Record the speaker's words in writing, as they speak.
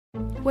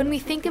When we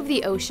think of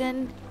the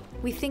ocean,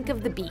 we think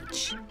of the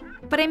beach.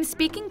 But I'm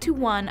speaking to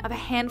one of a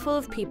handful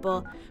of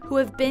people who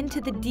have been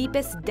to the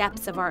deepest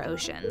depths of our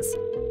oceans.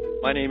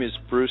 My name is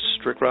Bruce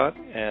Strickrott,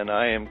 and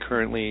I am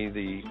currently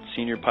the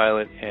senior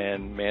pilot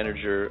and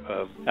manager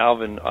of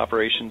Alvin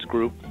operations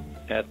group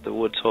at the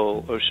Woods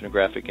Hole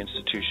Oceanographic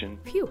Institution.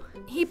 Phew.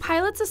 He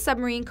pilots a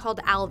submarine called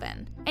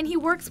Alvin, and he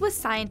works with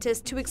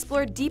scientists to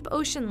explore deep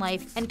ocean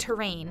life and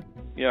terrain.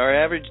 Yeah, our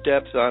average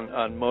depth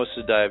on most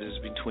of the dives is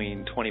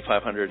between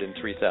 2,500 and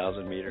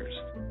 3,000 meters.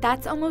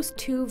 That's almost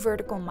 2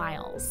 vertical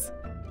miles.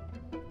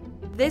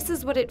 This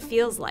is what it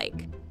feels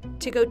like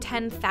to go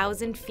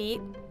 10,000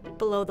 feet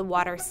below the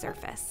water's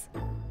surface.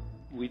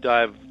 We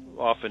dive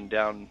often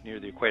down near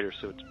the equator,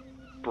 so it's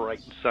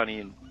bright and sunny,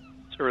 and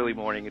it's early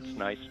morning, it's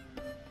nice.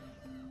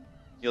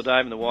 You'll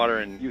dive in the water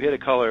and you hit a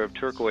color of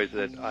turquoise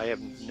that I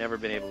have never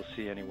been able to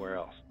see anywhere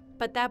else.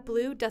 But that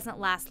blue doesn't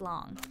last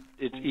long.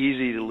 It's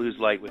easy to lose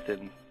light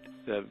within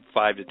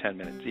 5 to 10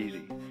 minutes,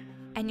 easy.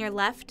 And you're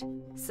left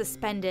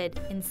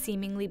suspended in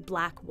seemingly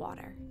black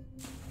water.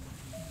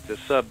 The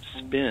sub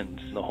spins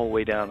the whole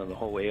way down and the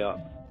whole way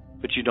up,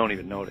 but you don't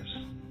even notice.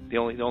 The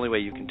only way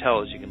you can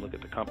tell is you can look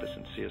at the compass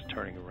and see us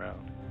turning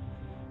around.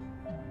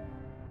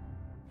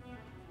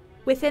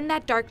 Within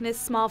that darkness,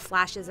 small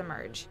flashes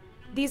emerge.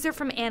 These are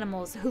from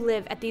animals who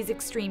live at these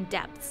extreme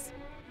depths.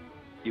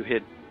 You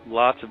hit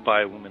lots of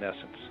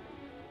bioluminescence.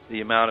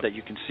 The amount that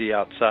you can see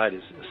outside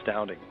is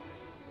astounding.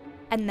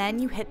 And then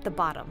you hit the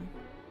bottom.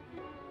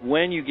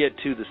 When you get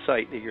to the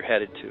site that you're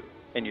headed to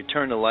and you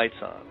turn the lights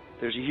on,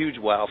 there's a huge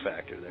wow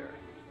factor there.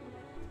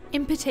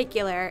 In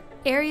particular,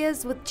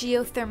 areas with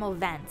geothermal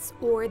vents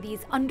or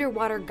these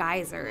underwater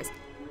geysers,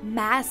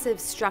 massive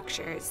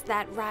structures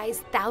that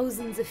rise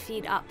thousands of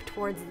feet up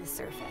towards the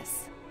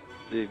surface.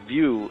 The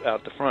view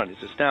out the front is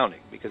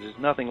astounding because there's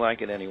nothing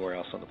like it anywhere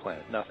else on the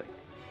planet, nothing.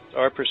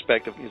 Our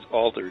perspective is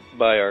altered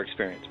by our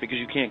experience because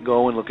you can't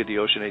go and look at the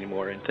ocean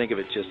anymore and think of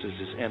it just as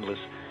this endless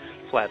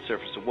flat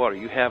surface of water.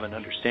 You have an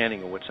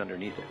understanding of what's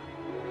underneath it.